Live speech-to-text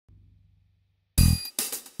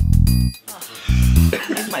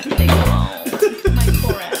Leave my pig alone. My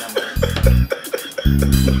poor animals.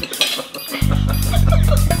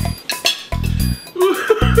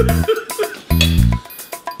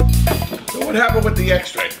 So what happened with the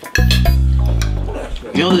X-ray?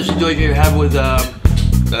 You know the situation you had with that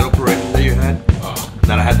operation that you had?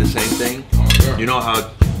 That I had the same thing? Oh, yeah. You know how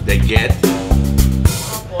they get?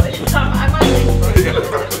 Oh boy. I'm on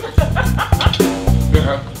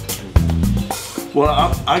Yeah. Well,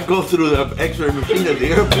 I go through the X-ray machine at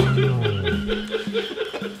the airport.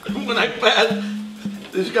 When I pass,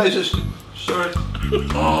 this guy says, "Sir,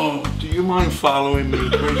 oh, do you mind following me?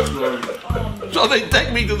 Praise the Lord." So they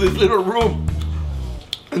take me to this little room,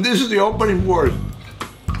 and this is the opening word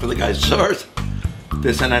for the guy. "Sir,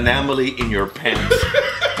 there's an anomaly in your pants."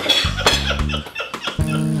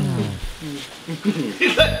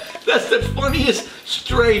 That's the funniest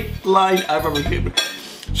straight line I've ever given.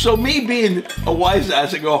 So me being a wise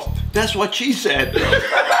ass, I go, "That's what she said."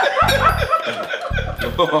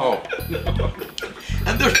 Oh.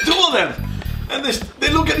 And there's two of them. And they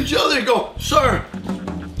look at each other and go, "Sir,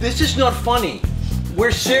 this is not funny.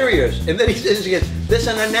 We're serious." And then he says, "There's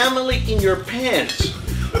an anomaly in your pants."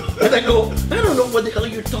 And I go, "I don't know what the hell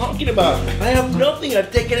you're talking about. I have nothing.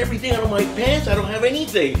 I've taken everything out of my pants. I don't have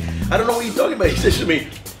anything. I don't know what you're talking about." He says to me,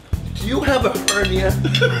 "Do you have a hernia?"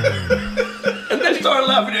 And they start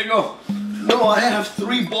laughing. I go, "No, I have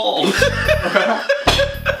 3 balls."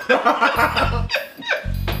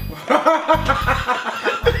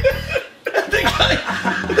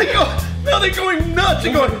 They're going nuts.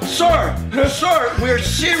 They're going, "Sir, we're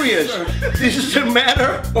serious. This is a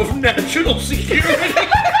matter of national security."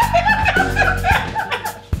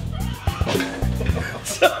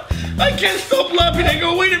 So I can't stop laughing. I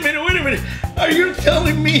go, wait a minute. Are you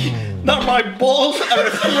telling me that my balls are a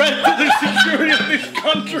threat to the security of this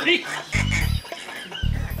country?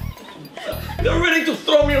 They're ready to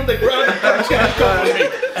throw me on the ground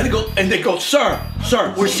and they go, "Sir,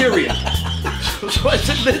 we're serious." So I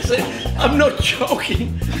said, "Listen, I'm not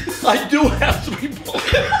joking. I do have 3 balls.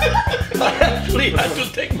 I actually had to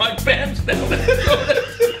take my pants down."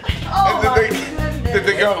 Oh my Did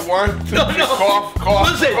they go 1, 2, No. cough?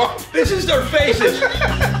 Listen, Cough. this is their faces.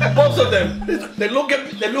 Both of them. They look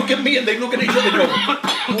at me and they look at each other and go,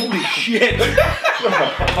 "Holy shit."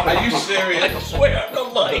 Are you serious? I swear I'm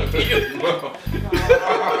not lying to you.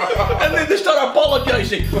 And then they start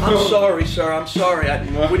apologizing. "I'm sorry, sir. I'm sorry.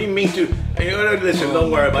 We didn't mean to." And you know, listen, don't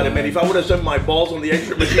worry about it, man. If I would have sent my balls on the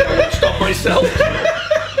X-ray machine, I would have stopped myself.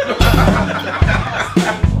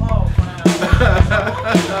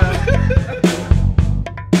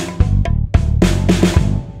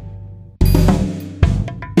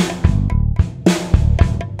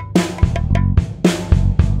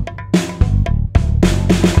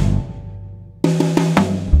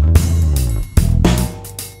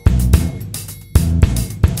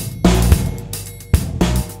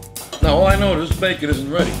 Now all I know is this bacon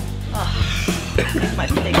isn't ready. Leave my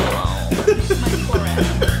pig alone. My poor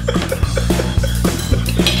animals.